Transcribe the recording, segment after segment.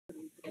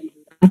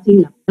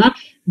grafting of the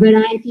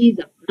varieties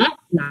of the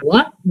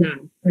flower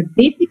plants. But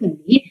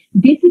basically,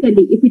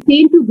 if we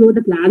tend to grow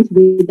the plants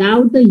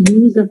without the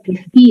use of the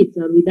seeds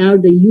or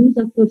without the use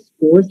of the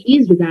spores,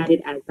 is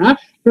regarded as the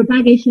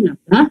propagation of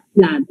the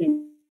plant.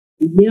 And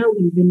here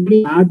we will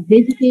learn about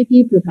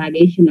vegetative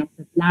propagation of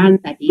the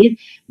plant, that is,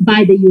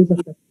 by the use of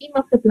the stem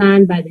of the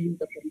plant, by the use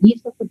of the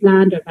leaves of the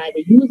plant, or by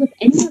the use of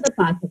any other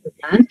parts of the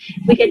plant,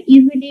 we can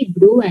easily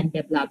grow and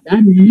develop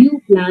the new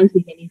plants.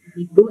 We can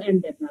easily grow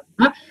and develop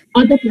the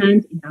other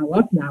plants in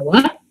our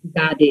flower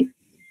garden.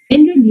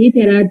 Generally,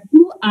 there are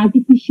two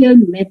artificial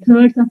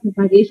methods of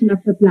propagation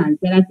of the plants.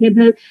 There are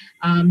several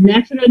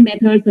natural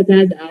methods, such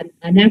as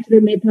a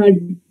natural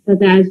method,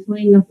 such as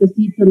sowing of the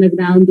seeds on the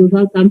ground. Those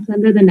all comes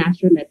under the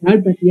natural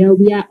method. But here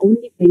we are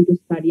only going to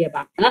study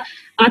about the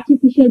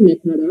artificial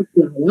method of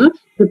flower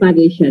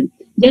propagation.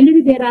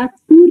 Generally, there are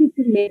two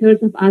different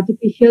methods of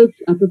artificial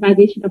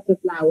propagation of the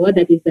flower,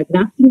 that is the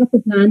grafting of the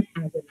plant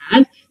as well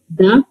as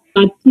the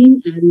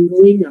cutting and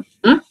growing of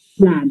the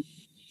plant.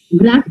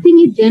 Grafting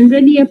is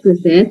generally a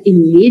process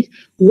in which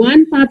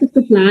one part of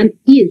the plant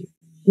is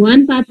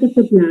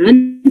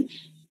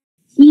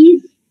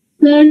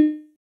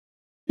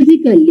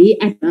surgically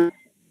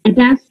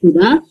attached to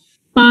the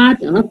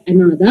part of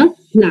another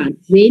plant.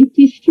 When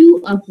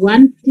tissue of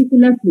one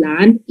particular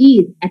plant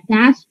is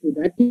attached to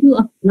the tissue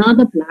of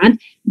another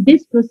plant,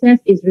 this process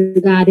is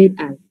regarded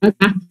as the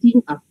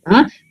grafting of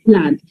the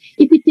plant.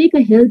 If we take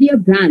a healthier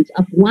branch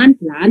of one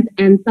plant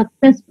and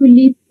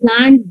successfully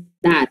plant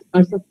that,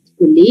 or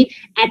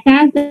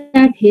attach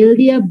that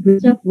healthier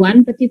branch of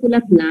one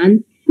particular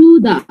plant to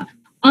the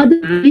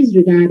other, is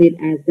regarded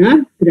as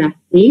the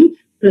grafting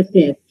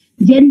process.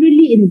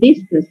 Generally, in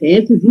this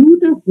process,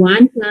 root of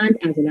one plant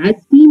as well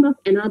as stem of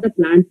another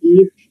plant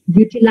is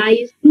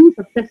utilized to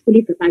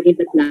successfully propagate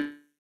the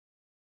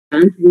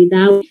plant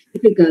without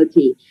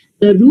difficulty.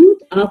 The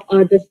root of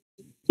or the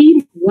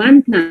stem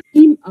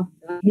of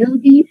the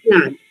healthy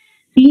plant,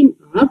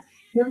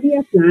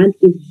 healthier plant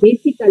is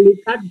basically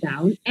cut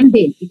down, and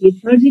then it is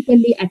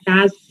surgically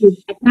attached to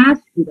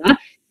the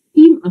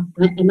stem of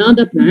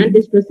another plant.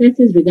 This process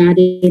is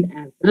regarded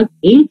as the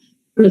grafting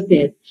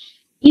process.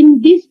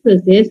 In this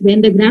process, when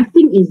the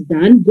grafting is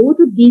done, both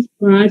of these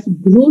parts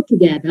grow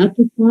together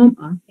to form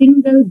a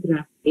single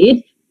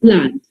grafted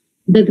plant.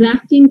 The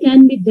grafting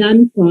can be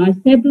done for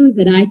several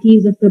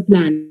varieties of the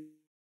plant,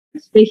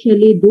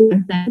 especially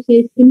those that have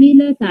a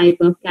similar type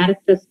of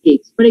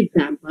characteristics. For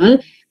example,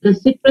 the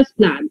citrus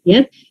plant.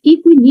 Yes,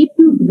 if we need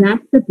to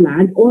graft the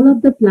plant, all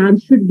of the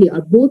plants should be,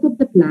 or both of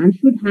the plants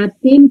should have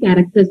same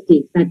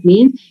characteristics. That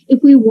means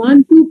if we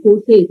want to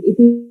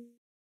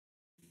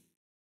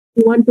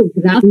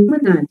graft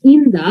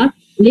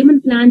lemon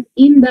plant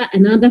in the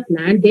another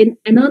plant, then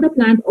another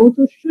plant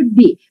also should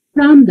be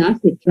from the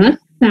citrus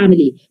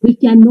family. We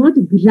cannot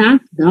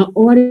graft the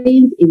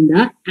orange in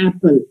the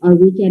apple, or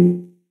we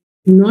can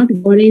not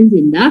orange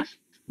in the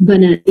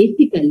banana.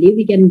 Basically,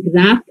 we can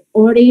graft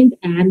orange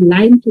and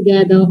lime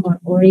together, or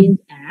orange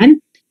and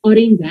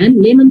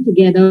lemon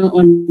together,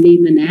 or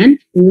lemon and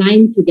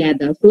lime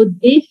together. So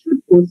they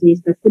should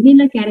possess the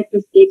similar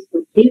characteristics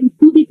for them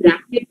to be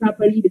grafted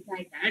properly.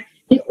 Besides that,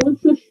 they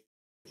also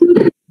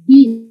should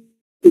be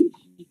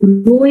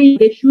growing.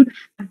 They should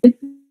have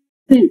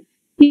different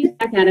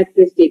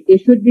characteristics. They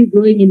should be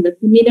growing in the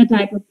similar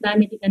type of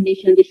climatic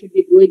condition. They should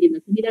be growing in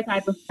the similar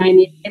type of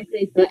climate,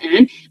 temperature,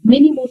 and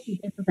many more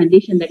features of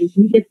condition that is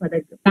needed for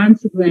the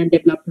plants to grow and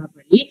develop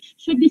properly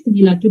should be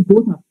similar to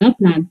both of the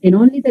plants. Then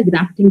only the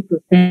grafting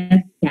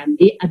process can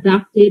be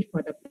adapted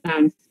for the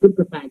plants to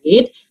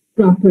propagate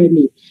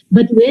properly.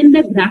 But when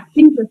the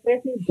grafting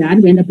process is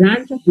done, when the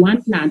branch of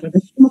one plant or the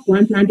stem of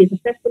one plant is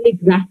successfully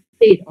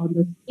grafted on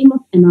the stem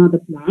of another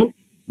plant,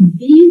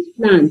 these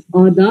plants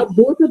or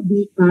both of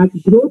these parts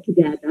grow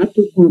together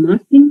to form a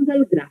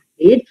single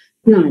grafted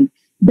plant.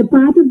 The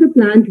part of the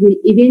plant will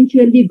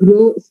eventually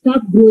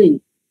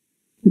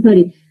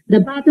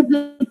the part of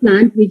the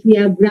plant which we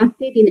have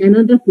grafted in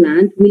another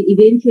plant will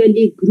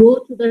eventually grow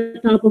to the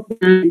top of the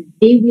plant.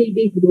 They will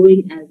be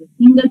growing as a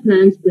single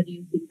plant,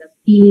 producing the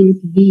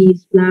stems,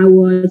 leaves,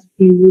 flowers,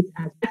 fruits,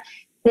 as well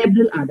as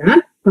several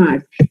other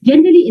parts.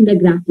 Generally, in the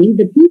grafting,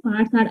 the two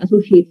parts are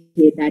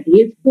associated. That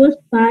is, first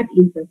part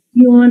is the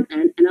scion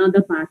and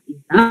another part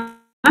is the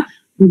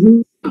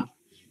root stock.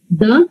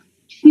 The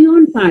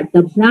scion part,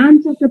 the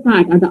branch of the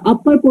part or the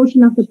upper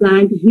portion of the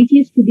plant which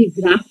is to be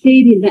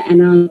grafted in the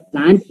another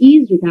plant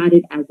is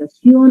regarded as the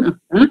scion of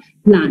the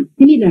plant.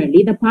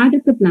 Similarly, the part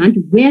of the plant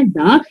where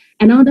the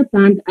another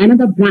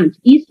branch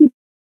is to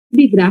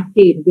be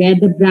grafted, where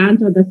the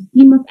branch or the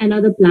stem of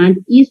another plant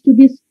is to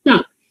be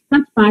stuck,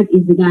 such part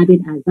is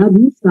regarded as the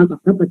root stock of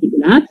the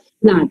particular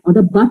plant, or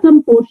the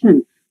bottom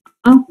portion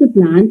of the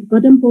plant,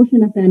 bottom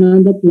portion of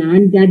another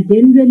plant that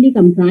generally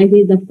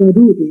comprises of the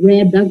root,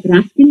 where the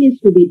grafting is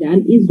to be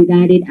done, is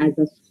regarded as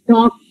the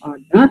stalk or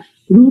the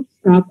root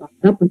stock of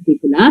the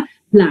particular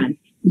plant.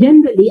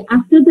 Generally,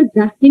 after the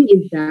grafting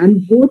is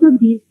done, both of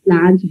these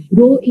plants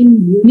grow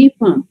in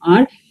uniform,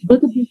 or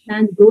both of these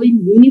plants grow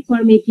in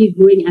uniformity,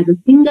 growing as a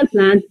single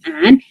plant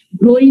and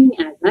growing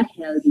as a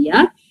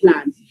healthier plant.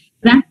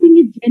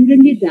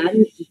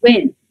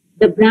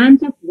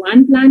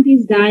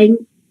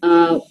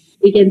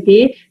 can say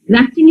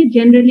grafting is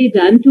generally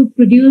done to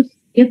produce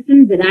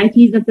different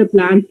varieties of the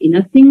plants in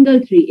a single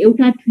tree.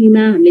 Euta tree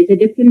ma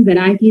different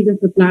varieties of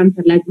the plants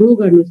like grow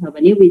garnu cha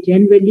bhane we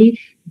generally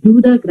do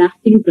the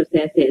grafting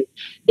processes.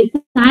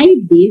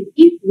 Besides this,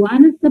 if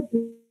one of the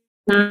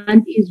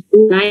plant is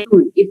dry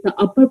soon, if the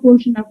upper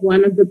portion of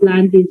one of the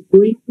plant is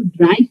going to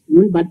dry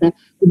soon, but the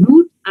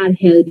roots are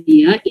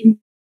healthier, in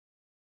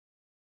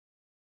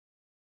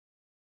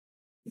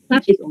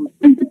such is also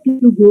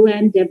to grow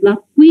and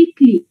develop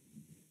quickly.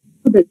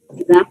 So the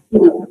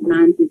grafting of the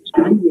plant is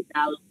done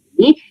without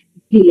any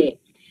delay.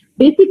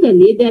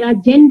 Basically, there are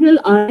general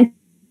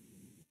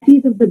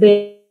varieties of the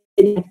bed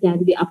that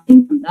can be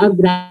obtained from the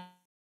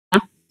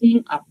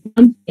grafting of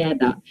plants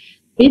together.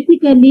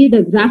 Basically,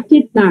 the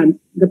grafted plants,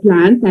 the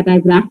plants that are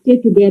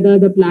grafted together,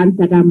 the plants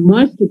that are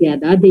merged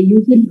together, they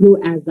usually grow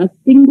as a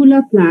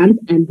singular plant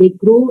and they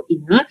grow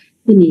in a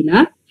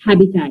similar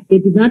habitat. They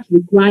do not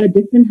require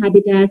different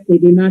habitats. They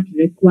do not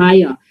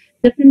require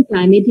different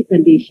climatic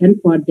conditions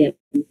for them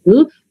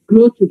to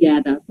grow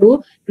together.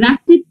 So,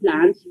 grafted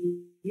plants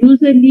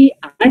usually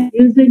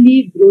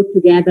grow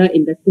together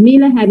in the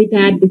similar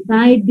habitat.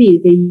 Besides this,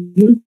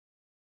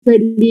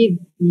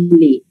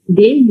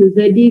 they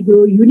usually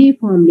grow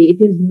uniformly.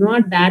 It is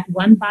not that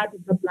one part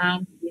of the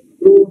plant will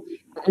grow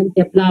and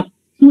develop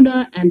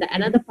sooner and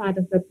another part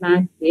of the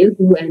plant will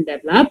grow and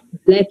develop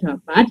later.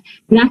 But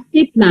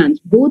grafted plants,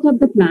 both of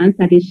the plants,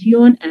 that is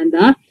shown and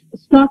the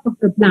stalk of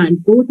the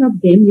plant, both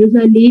of them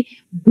usually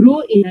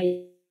grow in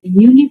a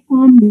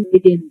uniform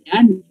within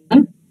their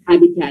natural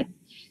habitat.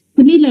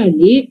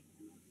 Similarly,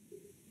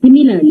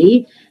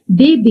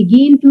 they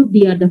begin to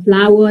bear the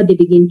flower, they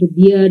begin to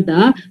bear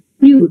the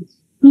fruits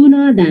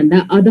sooner than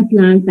the other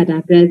plants that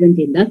are present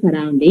in the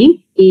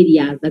surrounding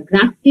areas. The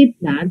grafted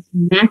plants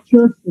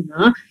mature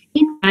sooner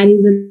in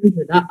comparison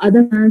to the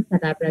other plants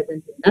that are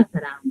present in the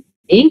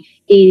surrounding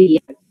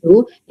areas.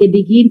 So they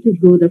begin to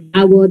grow the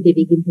flower, they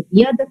begin to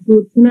bear the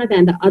fruit sooner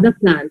than the other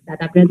plants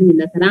that are present in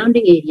the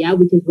surrounding area,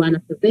 which is one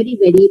of the very,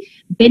 very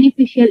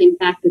beneficial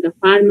impact to the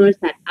farmers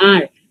that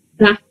are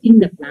grafting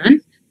the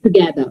plants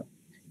together.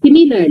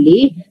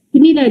 Similarly,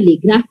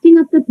 grafting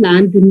of the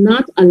plant do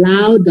not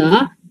allow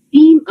the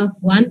stem of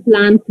one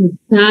plant to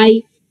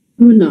die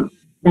sooner.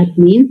 That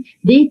means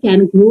they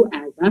can grow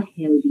as a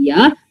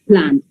healthier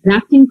plant.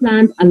 Grafting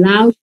plants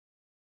allow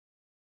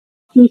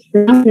to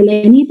select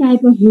any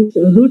type of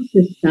root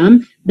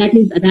system that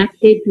is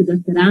adapted to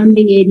the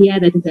surrounding area,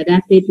 that is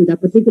adapted to the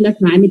particular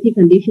climatic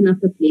condition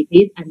of the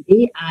places, and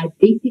they are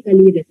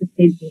basically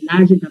resistant to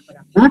larger number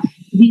of the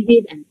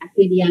diseases and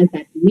bacteria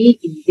that may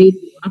invade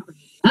your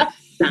particular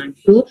plant.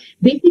 So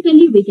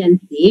basically we can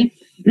say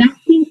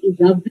grafting is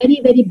a very,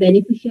 very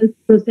beneficial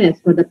process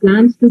for the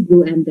plants to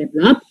grow and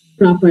develop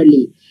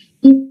properly.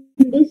 In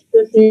this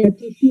process, the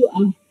tissue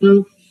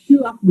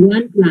of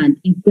one plant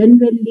is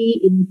generally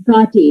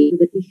inserted to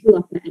the tissue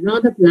of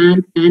another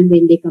plant, and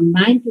when they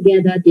combine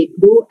together, they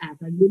grow as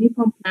a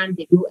uniform plant,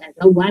 they grow as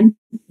a one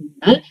single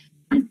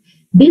plant.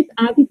 This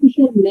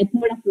artificial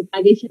method of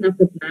propagation of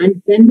the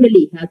plant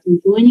generally helps in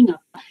joining the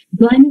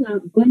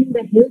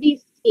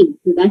healthy stem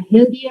to the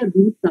healthier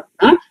roots of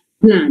the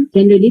plant.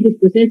 Generally, this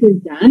process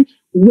is done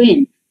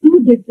when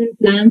two different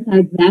plants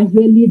are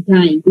gradually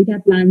dying.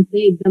 Duita plants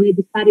एकदमै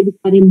बिस्तारै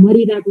बिस्तारै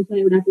मरिरहेको छ,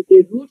 एउटाको के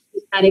roots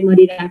बिस्तारै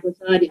मरिरहेको छ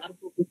अनि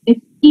अर्कोको चाहिँ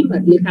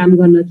स्टिमहरुले काम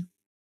गर्न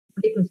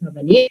छोडेको छ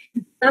भने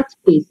such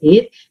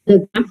cases the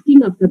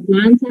grafting of the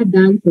plants are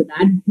done so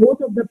that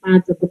both of the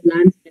parts of the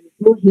plants can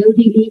grow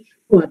healthily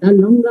for the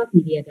longer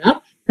period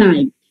of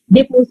time.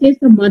 They possess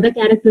the mother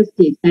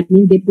characteristics. That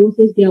means they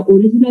possess their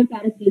original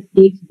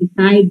characteristics.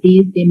 Besides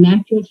this, they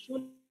mature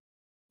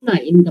sooner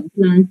in the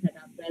plants that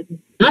are present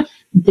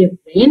in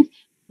different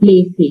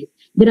places.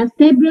 There are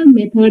several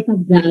methods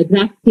of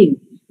grafting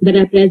that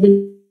are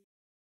present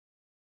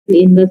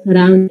in the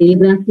surrounding.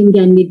 Grafting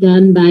can be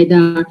done by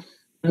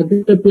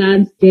the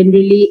plants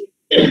generally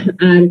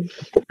are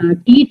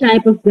tea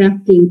type of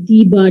grafting,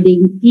 tea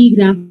budding, tea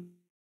grafting.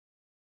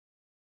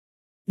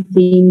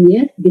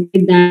 Yes,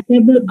 besides that,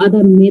 several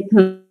other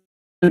methods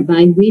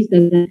by which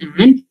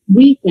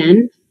we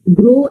can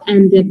grow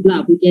and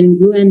develop. We can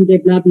grow and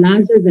develop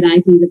larger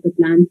varieties of the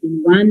plants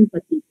in one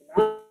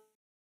particular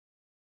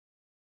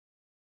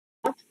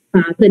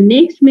path. The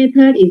next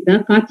method is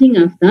the cutting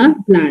of the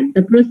plant.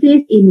 The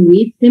process in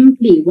which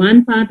simply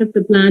one part of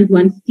the plant,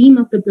 one stem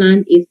of the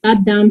plant is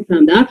cut down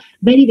from the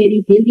very,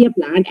 very healthier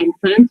plant and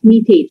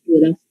transmitted to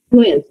the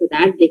soil so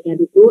that they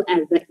can grow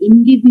as the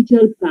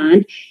individual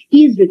plant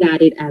is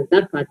regarded as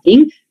the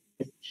cutting.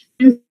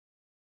 As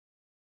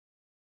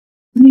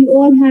we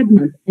all have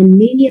nuts and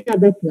many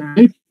other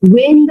plants,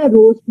 when the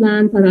rose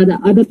plants or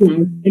other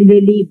plants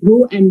generally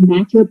grow and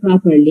mature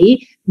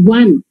properly,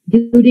 one,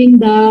 during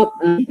the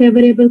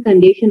favorable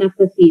condition of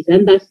the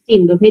season, the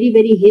stem, the very,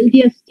 very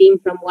healthier stem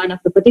from one of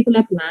the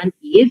particular plant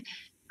is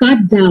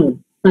cut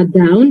down.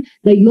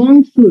 The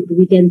young shoot,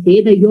 we can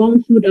say the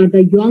young shoot or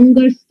the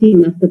younger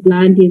stem of the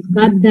plant is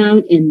cut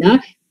down in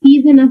the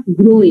season of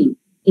growing.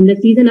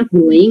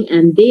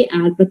 And they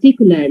are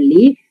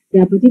particularly They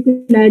are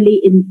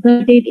particularly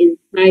inserted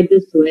inside the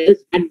soil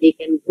so that they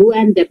can grow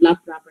and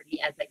develop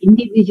properly as an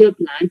individual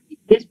plant.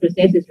 This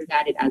process is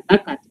regarded as the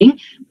cutting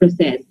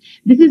process.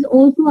 This is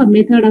also a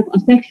method of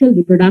asexual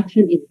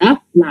reproduction in the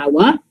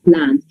flower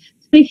plants,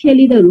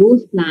 especially the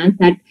rose plants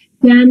that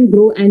can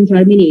grow and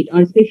germinate,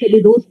 or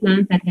especially those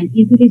plants that can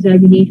easily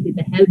germinate with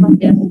the help of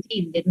their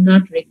stem. They do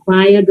not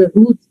require the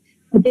roots,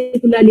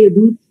 particularly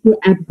roots, to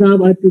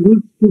absorb or to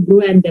roots to grow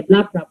and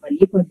develop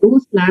properly. For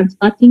those plants,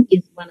 cutting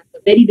is one of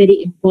the very,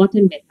 very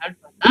important methods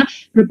for the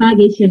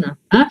propagation of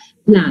the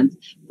plants.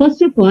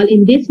 First of all,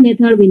 in this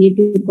method, we need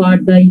to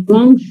cut the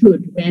young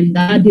shoot when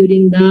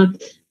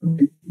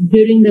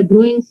during the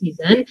growing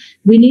season.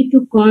 We need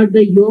to cut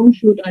the young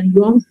shoot or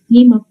young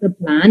stem of the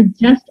plant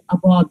just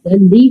above the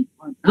leaf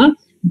or the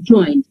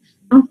joint.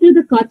 After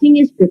the cutting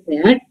is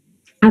prepared,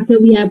 after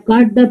we have the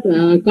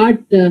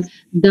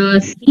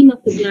stem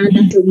of the plant,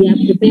 after we have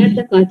prepared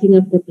the cutting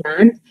of the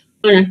plant,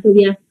 or after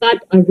we have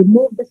cut or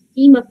removed the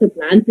stem of the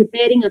plant,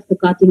 preparing of the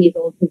cutting is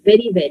also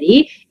very,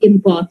 very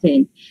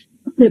important.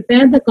 To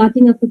prepare the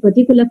cutting of a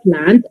particular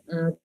plant,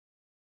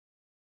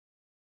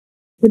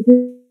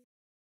 prepare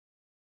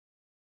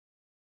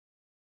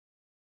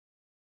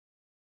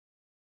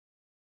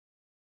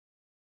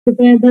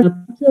the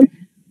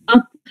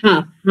up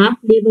half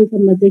level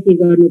सम्म चाहिँ के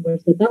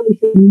गर्नुपर्छ त, we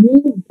should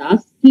remove the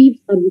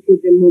strips or we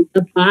should remove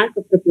the bark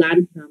of the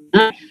plant from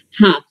the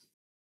half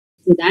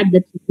so that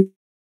the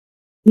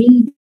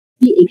will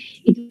be it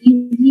is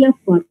easier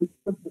for the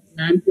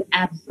plant to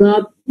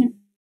absorb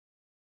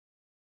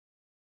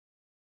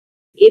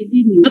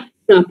every nutrient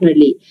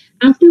properly.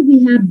 After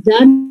we have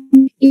done,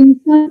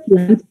 insert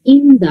plant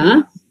in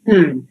the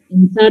stand,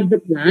 insert the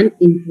plant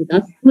into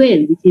the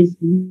soil, which is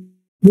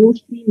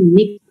mostly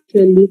mixed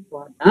especially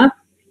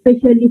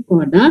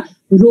for the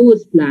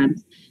rose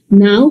plants.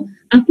 Now,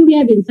 after we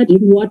have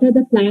inserted, water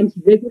the plants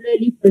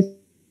regularly for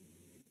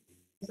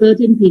a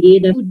certain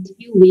period of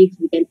few weeks.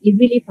 We can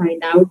easily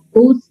find out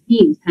those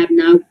stems have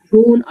now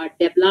grown or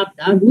developed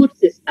the root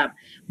system,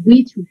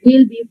 which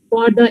will be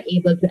further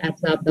able to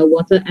absorb the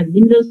water and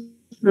minerals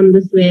from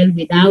the soil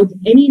without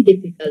any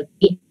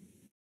difficulty,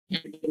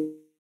 and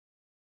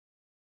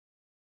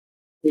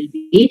will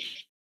be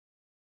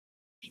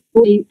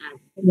growing as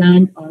a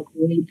plant or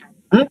growing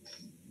as a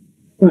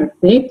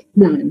perfect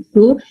plant.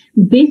 So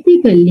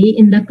basically,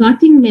 in the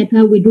cutting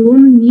method, we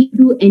don't need to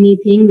do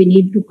anything. We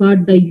need to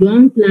cut the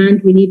young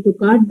plant. We need to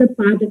cut the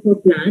part of a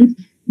plant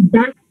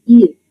that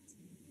is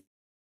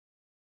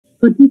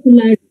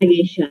particular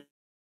irrigation.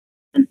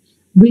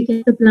 We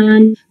can the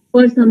plant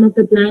for some of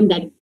the plant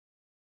that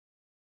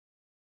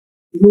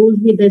grows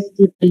with the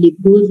stem,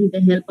 grows with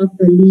the help of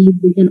the leaf.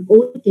 We can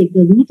also take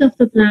the roots of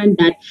the plant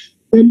that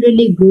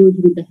generally grows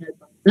with the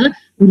help of the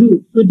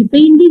root. So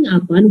depending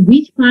upon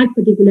which part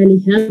particularly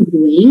helps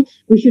growing,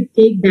 we should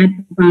take that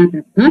part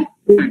of the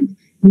plant.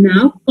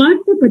 Now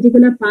cut the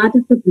particular part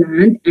of the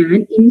plant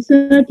and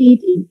insert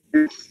it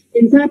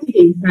inside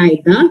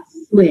the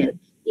soil.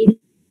 In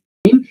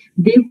time,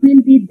 they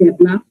will be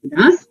developed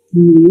the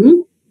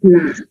new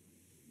plant.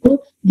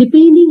 So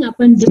depending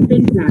upon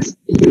different plants,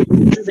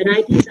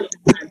 varieties of the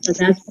plants,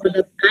 such as for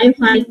the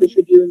bryophyte, we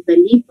should use the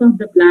leaf of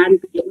the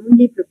plant. We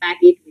only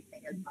propagate with the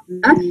help of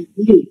the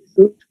leaf.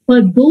 So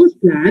for those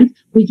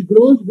plants which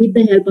grows with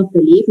the help of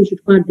the leaf, we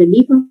should cut the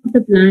leaf of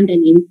the plant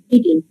and insert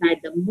it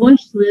inside the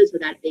moist soil so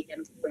that they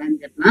can grow and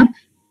develop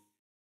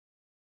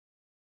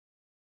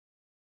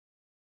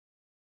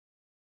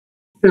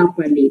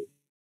properly.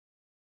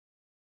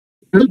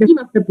 Now, the stem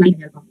of the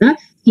plant help of the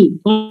stem.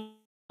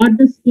 Cut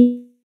the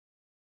stem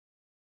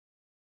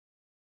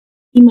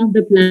of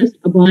the plant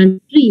upon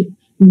strip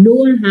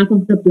lower half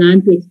of the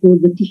plant to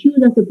expose the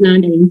tissues of the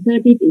plant and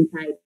insert it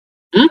inside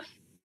a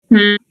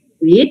sand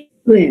with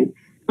soil.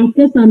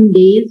 After some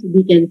days,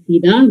 we can see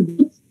the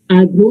roots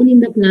are grown in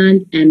the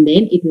plant and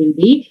then it will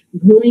be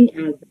growing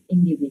as an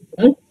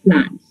individual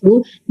plant.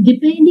 So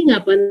depending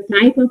upon the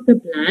type of the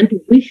plant,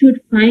 we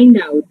should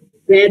find out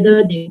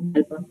whether they with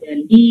the help of their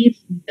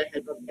leaves, with the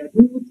help of their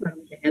roots, or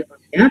with the help of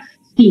their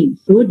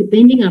stems. So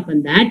depending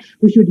upon that,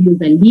 we should use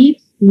the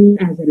leaves, stems,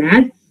 as well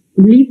as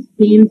leaf,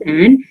 stems,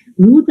 and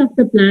roots of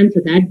the plant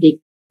so that they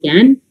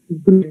can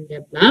grow and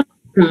develop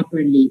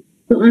properly.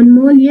 So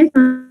Anmol, yes,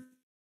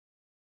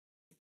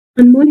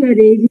 Anmol, you are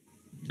raising.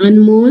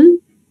 Anmol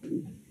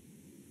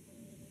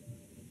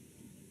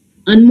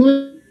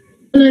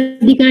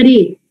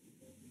Adhikari.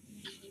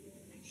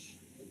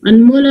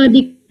 Anmol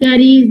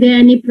Adhikari, is there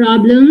any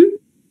problem?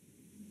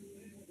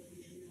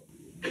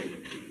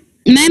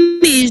 Ma'am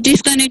is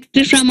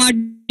disconnected from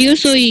audio,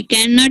 so he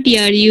cannot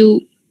hear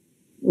you.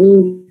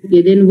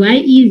 Okay, then why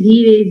is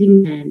he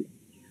raising hand?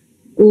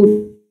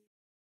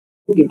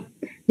 Okay.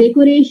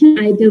 Decoration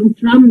item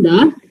from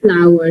the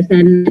flowers,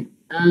 and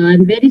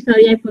I'm very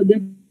sorry I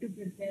forgot to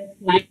prepare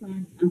slides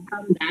from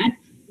that.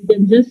 You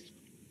can just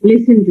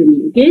listen to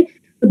me, okay?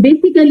 So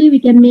basically, we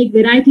can make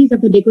varieties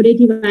of the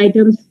decorative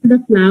items from the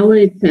flower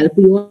itself.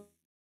 We all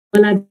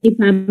are very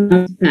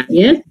familiar,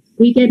 yes?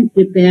 we can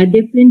prepare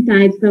different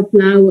types of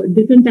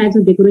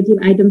decorative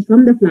items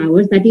from the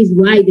flowers. That is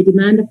why the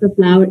demand of the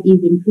flower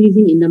is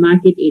increasing in the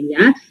market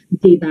area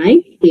day by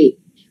day.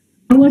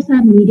 Flowers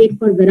are needed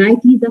for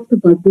varieties of the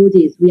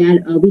purposes. We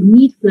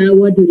need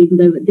flower during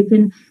the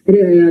different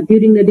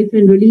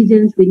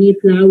religions. We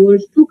need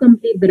flowers to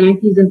complete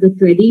varieties of the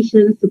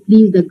traditions, to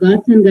please the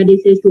gods and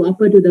goddesses, to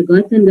offer to the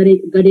gods and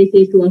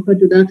goddesses, to offer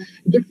to the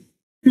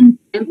different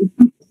temples.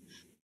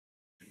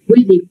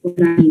 We need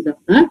varieties of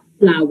the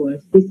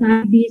flowers.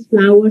 Besides these,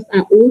 flowers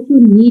are also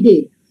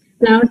needed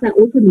not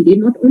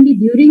only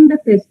during the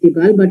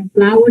festival, but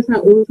flowers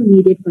are also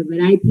needed for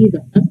varieties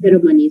of the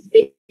ceremonies,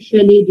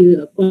 especially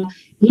for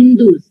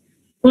Hindus.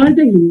 For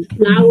the Hindus,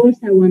 flowers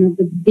are one of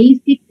the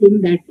basic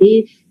things that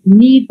they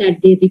need,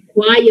 that they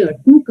require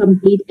to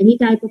complete any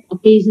type of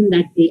occasion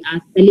that they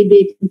are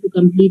celebrating, to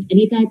complete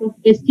any type of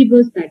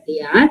festivals that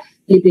they are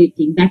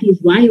celebrating. That is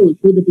why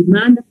also the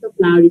demand of the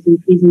flower is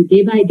increasing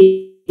day by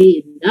day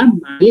in the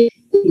market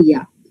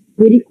area.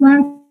 We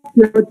require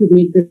flower to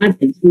make the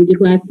gardens, we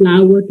require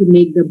flower to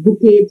make the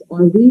bouquets,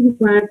 or we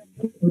require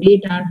to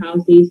decorate our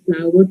houses,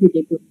 flower to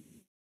decorate.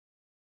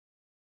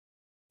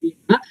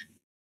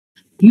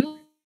 Use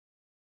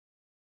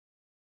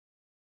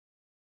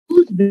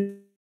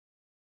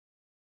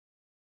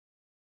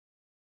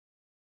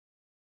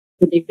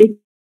to decorate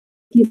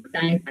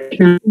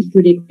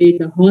to decorate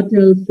the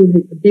hotels, to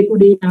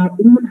decorate our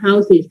own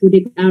houses, to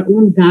decorate our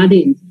own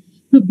gardens.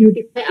 To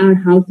beautify our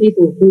houses,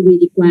 also we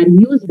require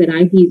use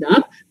varieties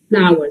of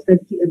flowers. The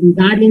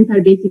gardens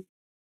are basically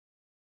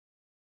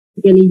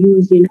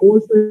used in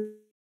also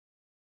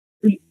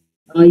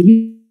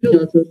used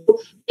also. So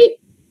in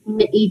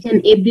each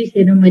and every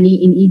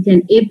ceremony, in each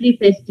and every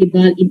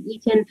festival, in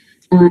each and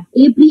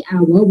every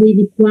hour, we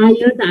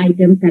require the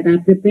items that are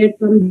prepared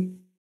from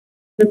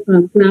the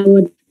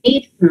flower,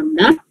 made from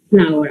the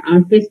flower.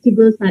 Our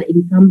festivals are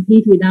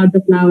incomplete without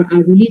the flower.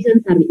 Our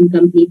religions are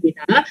incomplete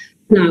without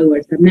the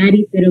flowers. The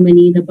marriage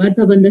ceremony, the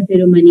Bartabandha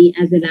ceremony,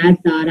 as well as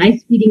the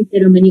rice feeding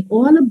ceremony,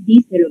 all of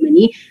these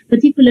ceremony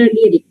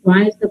particularly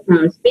requires the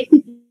flowers.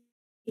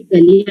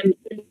 Specifically,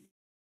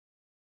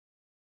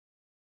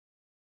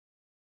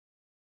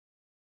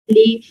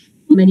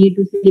 ceremony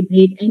to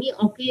celebrate any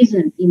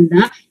occasion in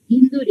the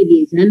Hindu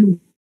religion.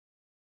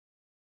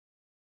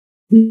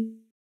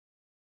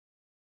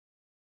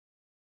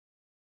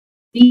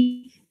 The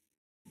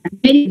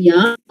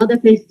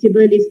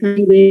festival is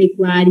coming, we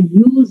require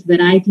use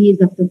varieties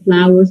of the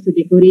flowers to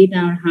decorate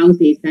our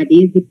houses, that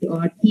is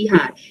or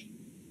tihar.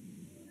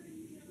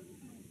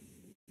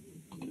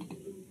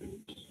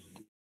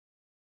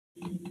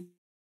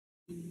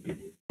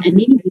 And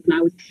many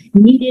flowers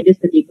needed this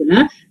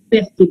particular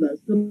festival.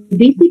 So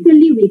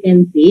basically we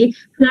can say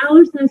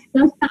flowers are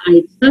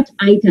such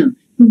item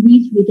to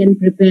which we can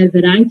prepare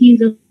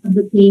varieties of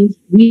the things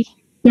which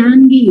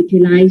can be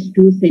utilized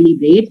to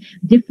celebrate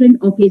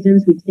different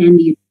occasions, which can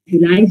be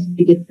utilized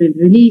by different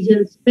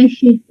religions,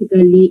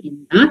 specifically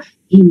in the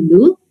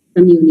Hindu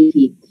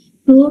community.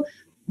 So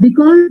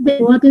because the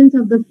importance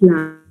of the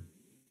flower,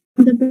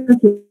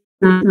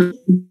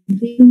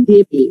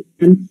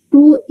 and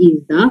so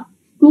is the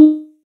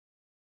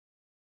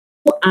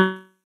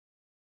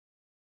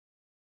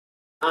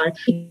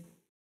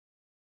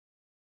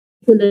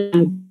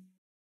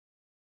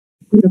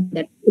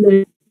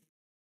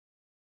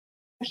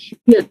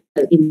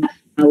are in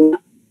our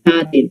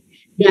garden.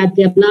 They are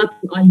developed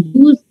or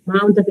use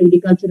amounts of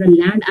agricultural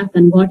land are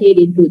converted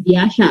into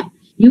diasha.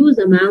 Use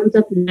amounts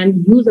of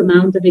land, use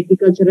amounts of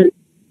agricultural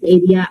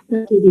area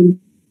or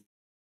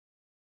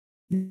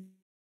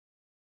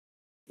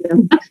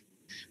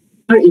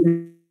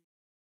in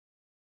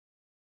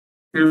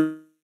our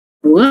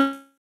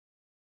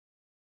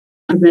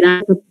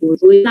variety of food.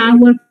 So in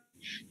our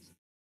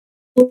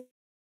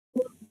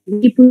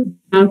people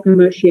are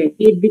commercial,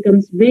 it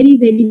becomes very,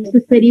 very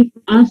necessary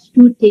for us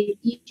to take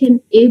each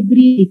and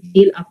every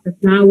detail of the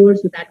flower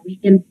so that we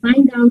can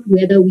find out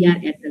whether we are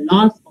at the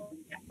loss or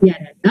we are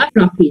at the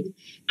profit.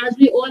 As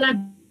we all are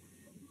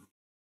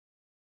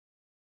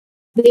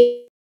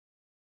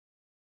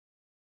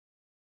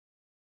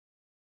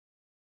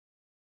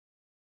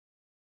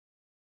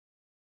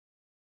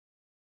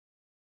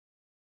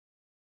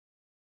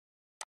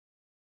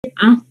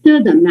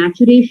after the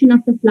maturation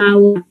of the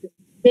flower, after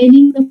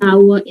selling the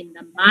flower in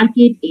the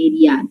market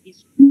area,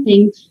 these two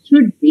things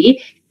should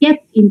be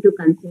kept into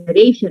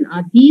consideration,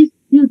 or these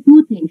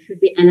two things should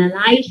be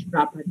analyzed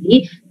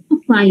properly to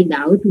find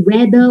out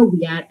whether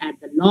we are at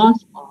the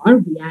loss or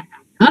we are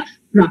at the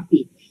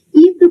profit.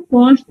 If the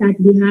cost that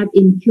we have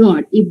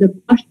incurred, if the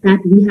cost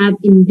that we have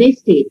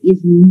invested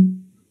is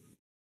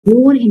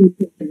more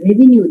into the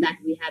revenue that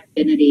we have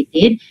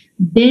generated,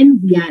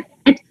 then we are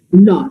at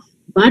loss.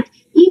 But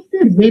if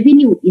the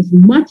revenue is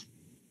much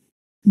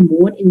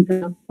more in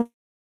the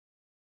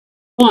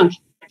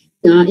cost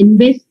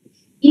invest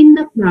in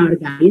the flower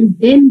garden,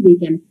 then we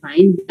can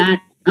find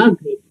that a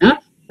greater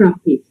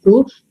profit.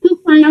 So to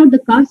find out the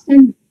cost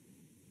and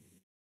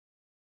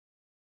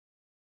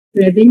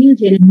revenue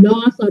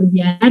loss or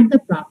we are at the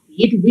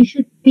profit, we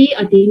should pay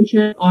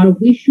attention, or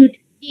we should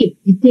give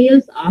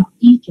details of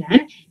each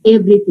and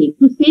everything.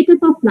 To set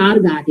up a flower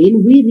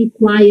garden, we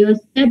require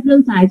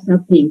several types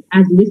of things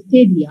as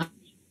listed here.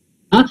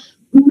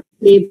 Human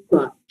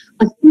labor.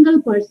 A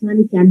single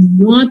person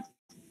cannot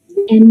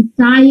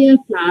entire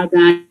flower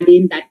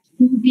garden that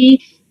to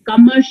be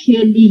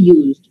commercially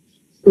used.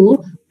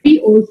 So we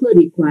also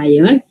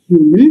require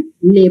human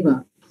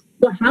labor.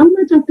 So how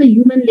much of the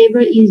human labor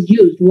is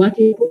used? What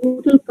is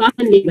total cost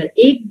and labor?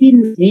 एक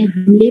दिन में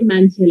हमले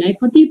मान्छेलाई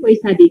कति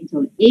पैसा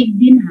दिन्छौँ? एक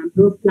दिन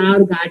हाम्रो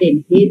flower garden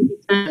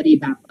हेरविचार गरे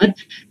बापत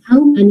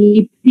how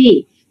many pay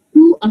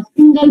to a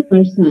single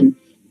person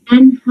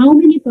and how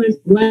many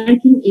persons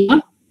working in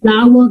a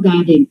flower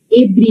garden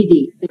every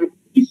day? That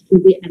is to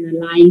be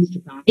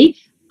analyzed by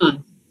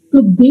us.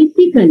 So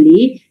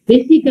basically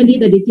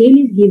the detail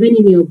is given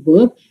in your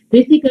book.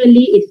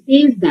 Basically, it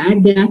says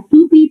that there are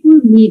two people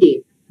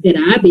needed. There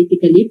are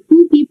basically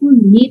two people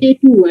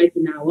needed to work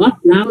in our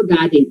flower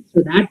garden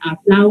so that our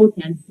flower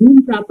can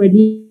bloom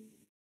properly.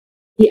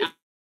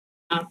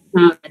 Our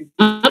flower can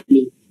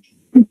properly.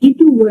 We need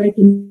to work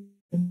in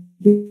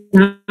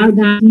flower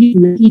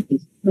garden.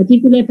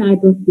 Particular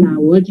type of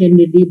flower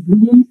generally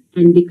blooms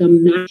and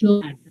become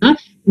natural at the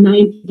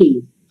 90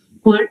 days.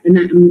 For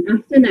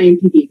after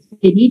 90 days,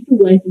 they need to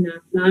work in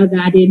our flower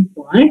garden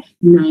for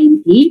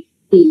 90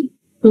 days.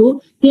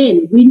 So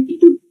then we need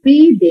to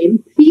pay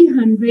them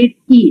 300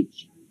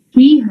 each.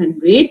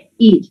 300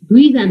 each.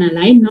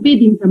 दुईजनालाई 90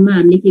 दिनसम्म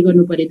हामीले के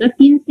गर्नु पर्यो त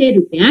 300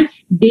 रुपैयाँ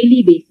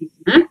daily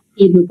बेसिसमा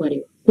तिर्नु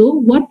पर्यो. So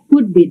what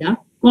could be the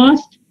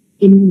cost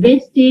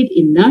invested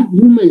in the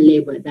human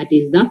labor? That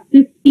is the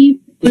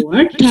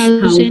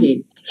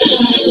 54,000.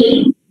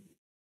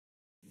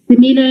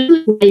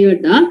 Similarly, require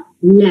the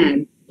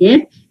land.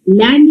 Yes,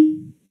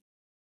 land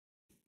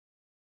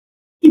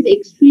is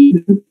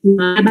extreme.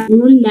 Our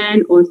own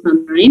land, or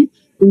sometimes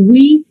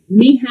we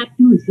may have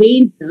to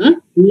rent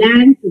the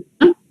land to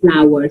the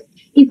flowers.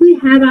 If we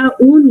have our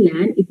own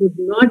land, it would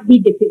not be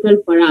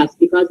difficult for us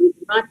because we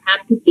do not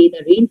have to pay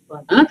the rent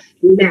for the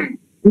land.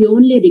 We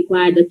only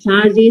require the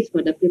charges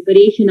for the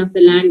preparation of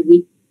the land,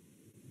 which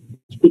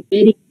is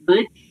very.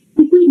 But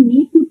if we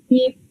need to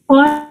pay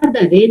for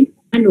the rent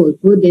and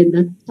also then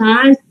the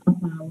charge of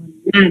our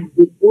land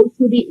will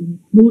also be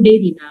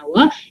included in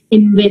our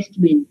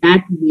investment.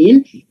 That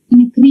will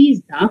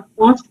increase the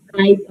cost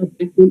price, or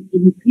that will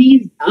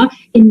increase the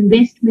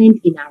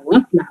investment in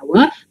our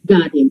flower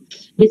garden.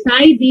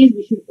 Besides this,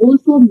 we should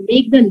also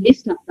make the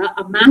list of the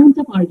amount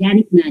of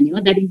organic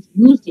manure that is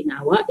used in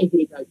our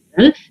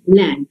agricultural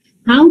land.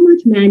 How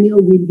much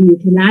manure will be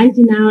utilized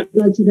in our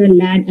agricultural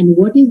land and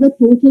what is the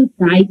total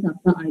price of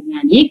the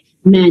organic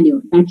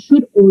manure? That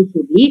should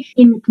also be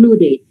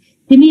included.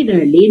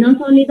 Similarly, not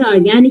only the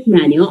organic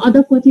manure,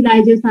 other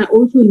fertilizers are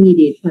also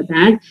needed, such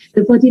as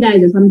the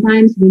fertilizer.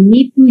 Sometimes we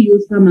need to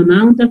use some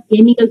amount of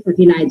chemical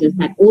fertilizers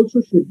that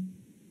also should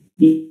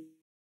be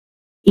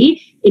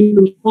in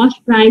the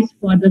cost price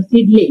for the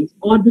seedlings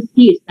or the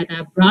seeds that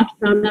are brought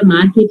from the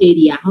market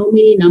area. How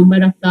many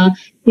number of the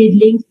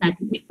seedlings that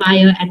we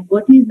require and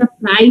what is the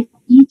price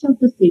of each of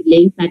the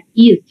seedlings that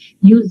is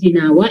used in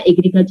our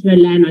agricultural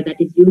land or that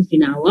is used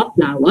in our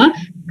flower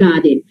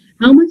garden.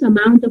 How much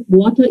amount of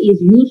water is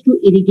used to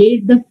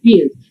irrigate the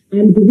fields,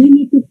 and do we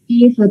need to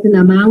pay a certain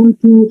amount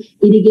to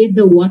irrigate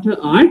the water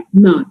or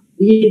not?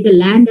 Irrigate the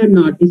land or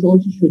not? This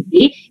also should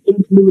be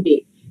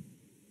included.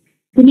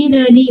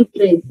 Similarly, if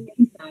the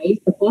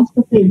insecticides, the cost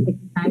of the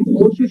insecticides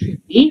also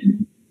should be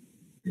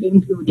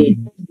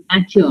included.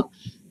 Mature.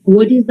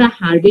 What is the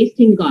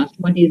harvesting cost?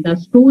 What is the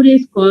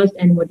storage cost?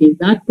 And what is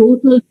the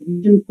total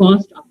production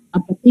cost of a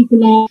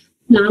particular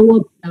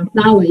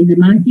flower in the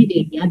market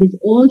area? This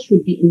all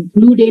should be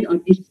included,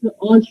 or this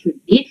all should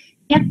be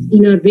kept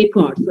in a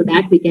record so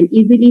that we can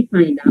easily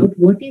find out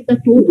what is the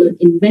total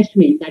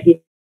investment that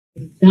is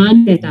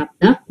done to set up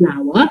the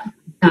flower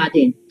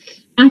garden.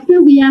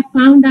 After we have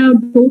found out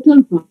the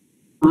total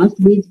cost,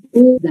 we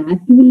know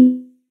that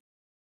 2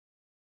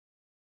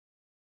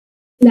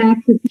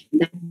 lakhs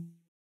that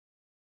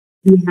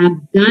we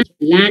have done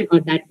land or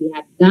that we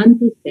have done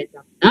to set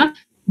up the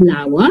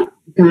flower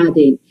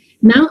garden.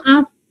 Now,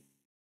 after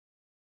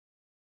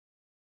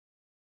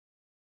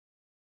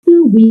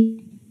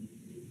we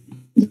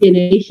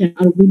generation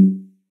or we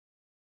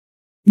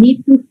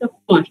need to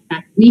support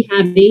that we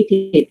have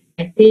rated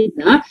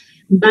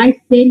by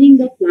selling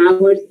the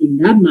flowers in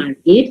the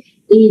market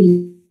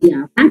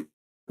area.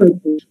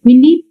 We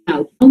need to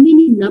know how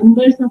many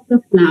numbers of the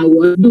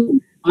flowers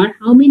bloom or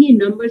how many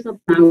numbers of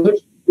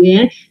flowers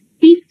were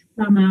picked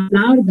from our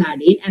flower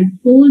garden and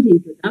sold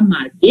into the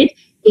market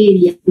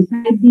area.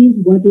 Besides this,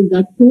 what is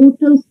the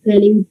total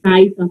selling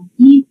price of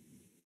each?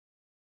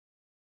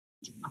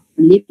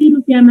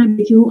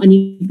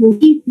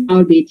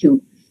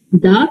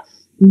 The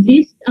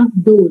list of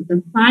those,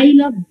 the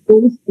file of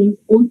those things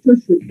also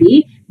should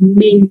be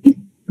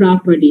maintained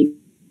properly.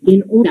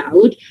 In no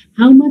doubt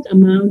how much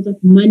amount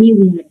of money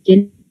we have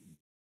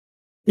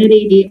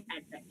generated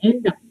at the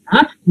end of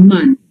the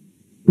month.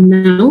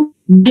 Now,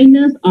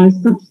 minus or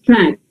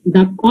subtract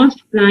the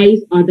cost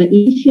price or the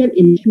initial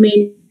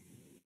investment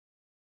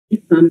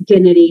from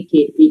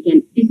generated, we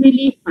can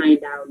easily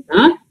find out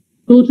the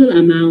total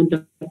amount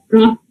of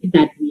profit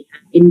that we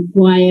have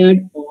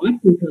inquired or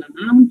total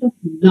amount of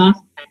loss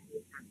that we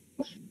have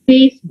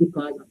faced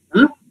because of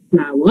the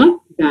flower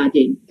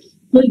garden.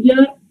 So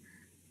here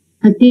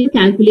a same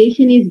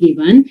calculation is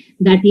given,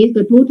 that is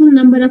the total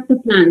number of the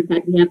plants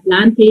that we have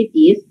planted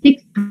is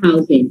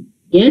 6,000.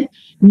 Yes,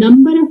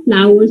 number of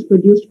flowers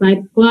produced by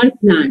per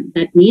plant,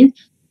 that means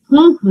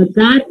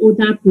 6,000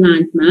 वटा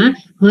प्लान्टमा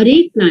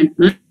हरेक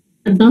प्लान्टमा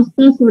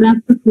 10-10 वटा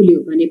full फुल्यो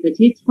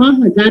भनेपछि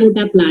 6,000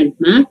 वटा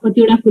प्लान्टमा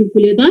कतिवटा full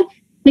फुल्यो त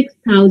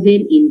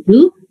 6,000 into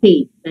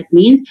 10, that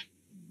means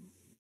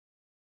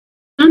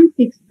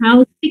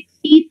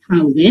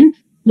 60,000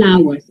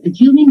 flowers,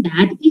 assuming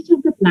that each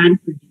of the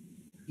plants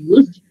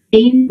produced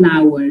 10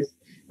 flowers.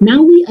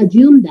 Now we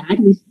assume that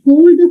we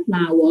sold the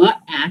flower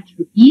at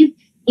rupees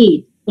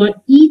 8. For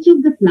each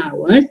of the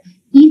flowers,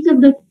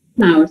 एउटा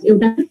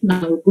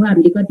फ्लावरको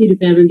हामीले कति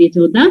रुपैयाँमा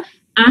बेच्यौं त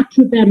 8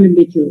 रुपैयाँमा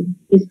बेच्यौं.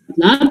 इस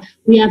मतलब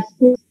we have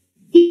sold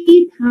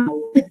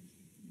 60,000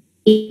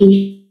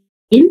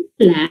 in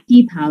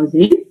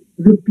 30,000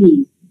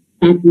 rupees.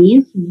 That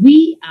means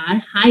we are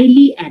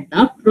highly at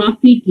the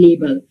profit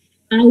level.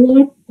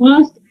 Our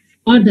cost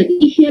or the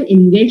initial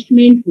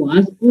investment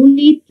was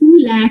only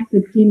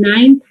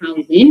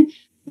 2,59,200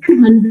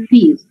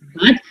 rupees,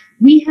 but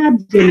we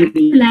have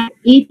generated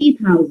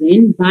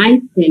 80,000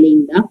 by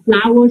selling the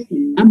flowers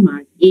in the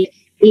market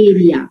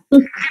area.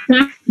 So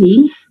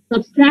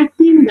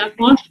subtracting the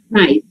cost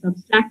price from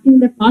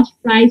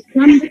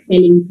the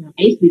selling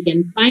price, we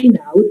can find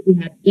out we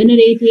have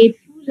generated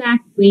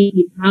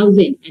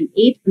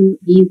 2,20,800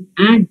 rupees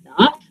at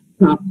the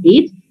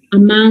profit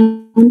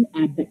amount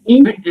at the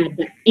end of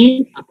the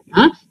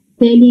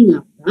selling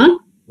of the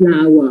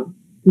flower.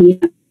 Clear?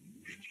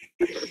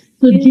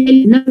 So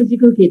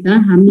खोजेको के त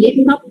हामीले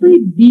सबै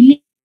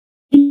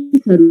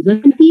बिलिङ्सहरु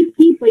जति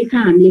पैसा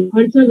हामीले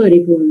खर्च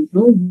गरेको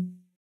हुन्छौं,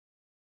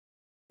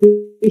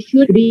 we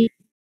should be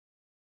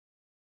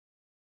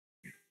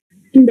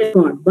in the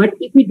record. But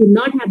if we do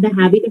not have the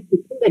habit of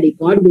keeping the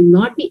record, we will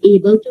not be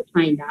able to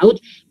find out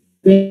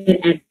where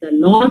at the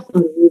loss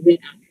or we will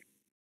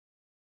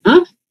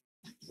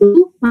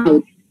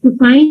to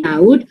find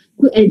out,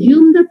 to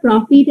assume the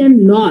profit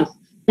and loss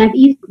that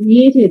is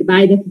created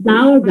by the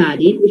flower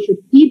garden, we should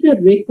keep the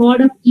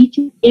record of each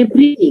and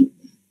everything.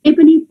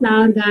 Any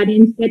flower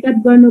garden setup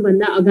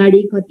गर्नुभन्दा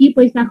अगाडि कति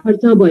पैसा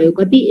खर्च भयो,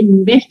 कति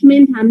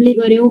investment हामीले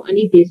गर्यौं,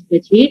 अनि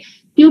त्यसपछि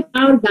त्यो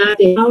फ्लावर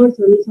गार्डन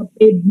फ्लावर्सहरु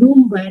सबै ब्लूम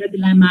भएर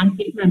त्यसलाई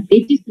मार्केटमा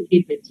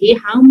बेचिसकेपछि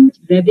how much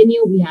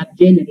revenue we have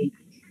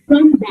generated.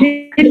 From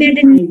that, we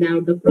find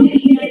out the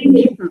profit and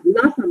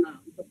loss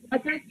amount. So for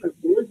that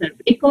purpose, the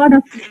record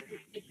of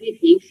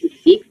everything should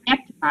be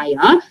kept by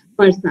a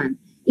person.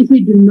 If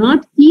we do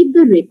not keep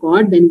the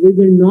record, then we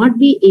will not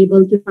be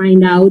able to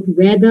find out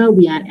whether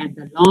we are at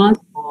the loss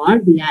or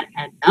we are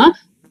at the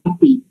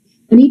profit.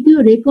 And if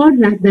you record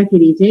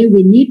राख्दाखेरि चाहिँ,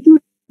 we need to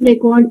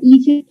record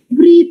each and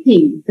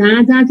everything.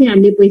 जहाँ चाहिँ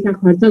हामीले पैसा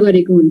खर्च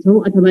गरेको हुन्छौं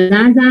अथवा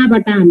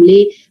जहाँबाट हामीले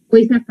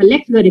पैसा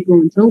कलेक्ट गरेको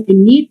हुन्छौं, we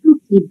need to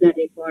keep the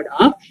record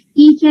of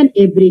each and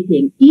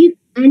everything. If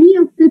any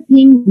of the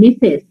thing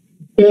misses,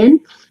 then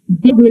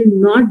there will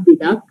not be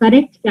the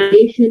correct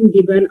calculation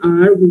given,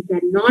 or we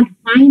cannot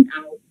find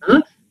out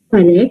the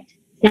correct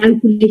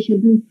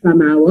calculation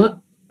from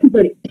our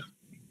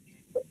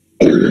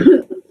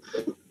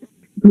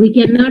we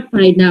cannot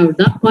find out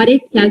the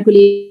correct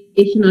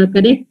calculation or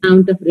correct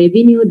amount of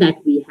revenue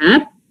that we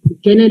have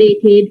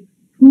generated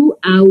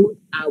throughout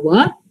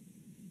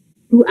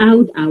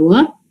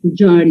our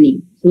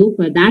journey. So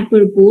for that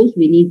purpose,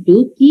 we need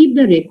to keep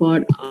the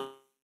record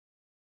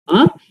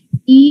of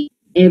each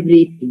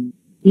everything.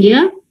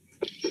 Clear?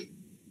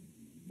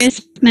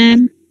 Yes,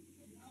 ma'am.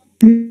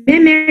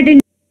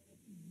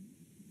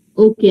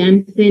 Okay,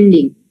 I'm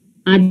sending.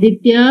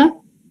 Aditya,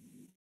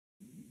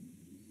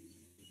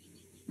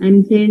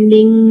 I'm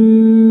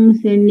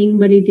sending,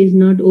 but it is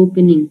not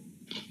opening.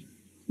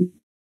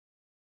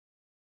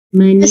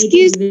 My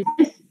Excuse me,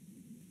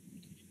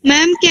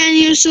 ma'am, can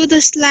you show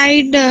the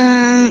slide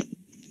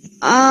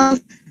of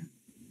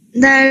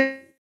that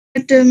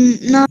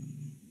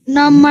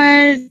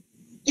number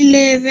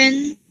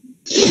 11?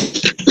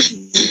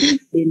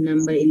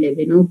 Number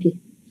 11, okay.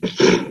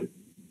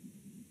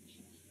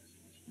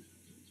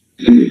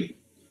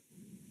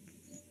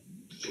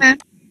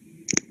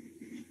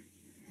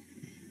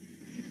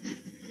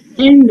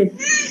 And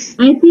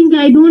I think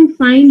I don't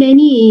find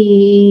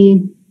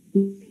any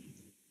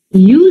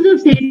use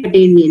of set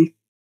attendance,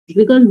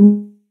 because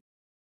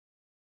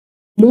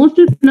most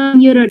of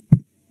here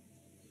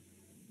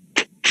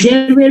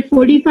there were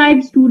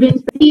 45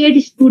 students,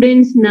 38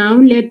 students now.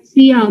 Let's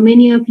see how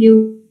many of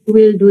you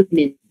will do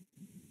this.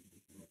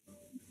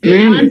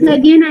 Once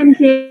again, I'm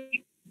saying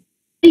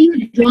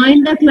you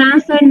join the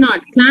class or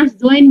not. Class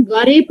join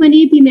gare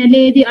pani timarle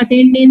yadi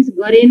attendance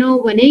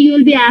gareno bhane you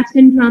will be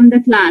absent from the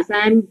class.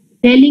 I am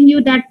telling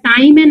you that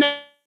time and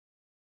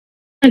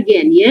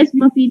again. Yes,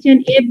 of each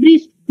and every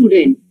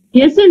student.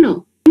 Yes or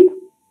no?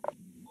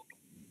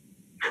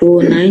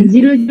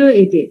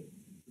 0088.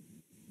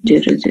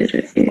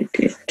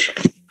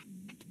 0088.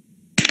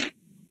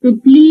 So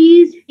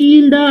please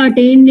fill the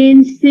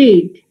attendance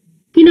sheet.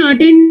 किन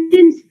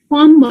attendance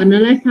form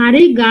भर्नलाई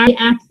साह्रै गाह्रो,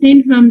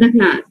 absent from the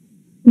class.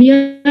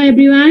 Clear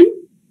everyone?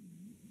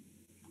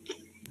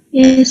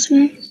 Yes,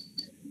 ma'am.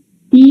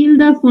 Fill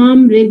the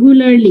form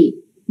regularly.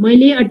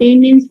 मैले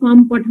attendance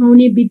form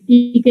पठाउने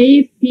बित्तिकै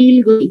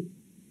fill गरी.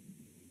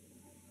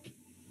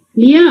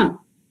 Clear?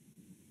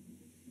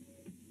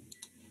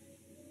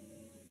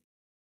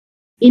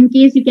 In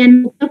case you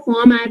can book the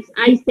form,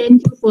 I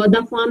sent you for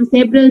the form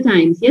several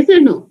times. Yes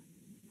or no?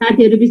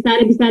 साथीहरु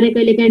बिस्तारै बिस्तारै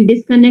कहिलेकाहीँ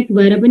disconnect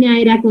भएर पनि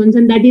आइरहेको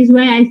हुन्छन्. That is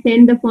why I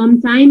send the form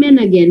time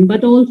and again.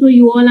 But also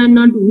you all are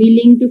not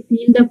willing to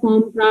fill the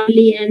form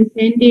properly and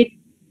send it.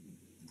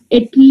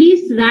 At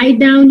least write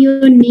down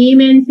your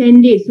name and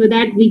send it so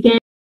that we can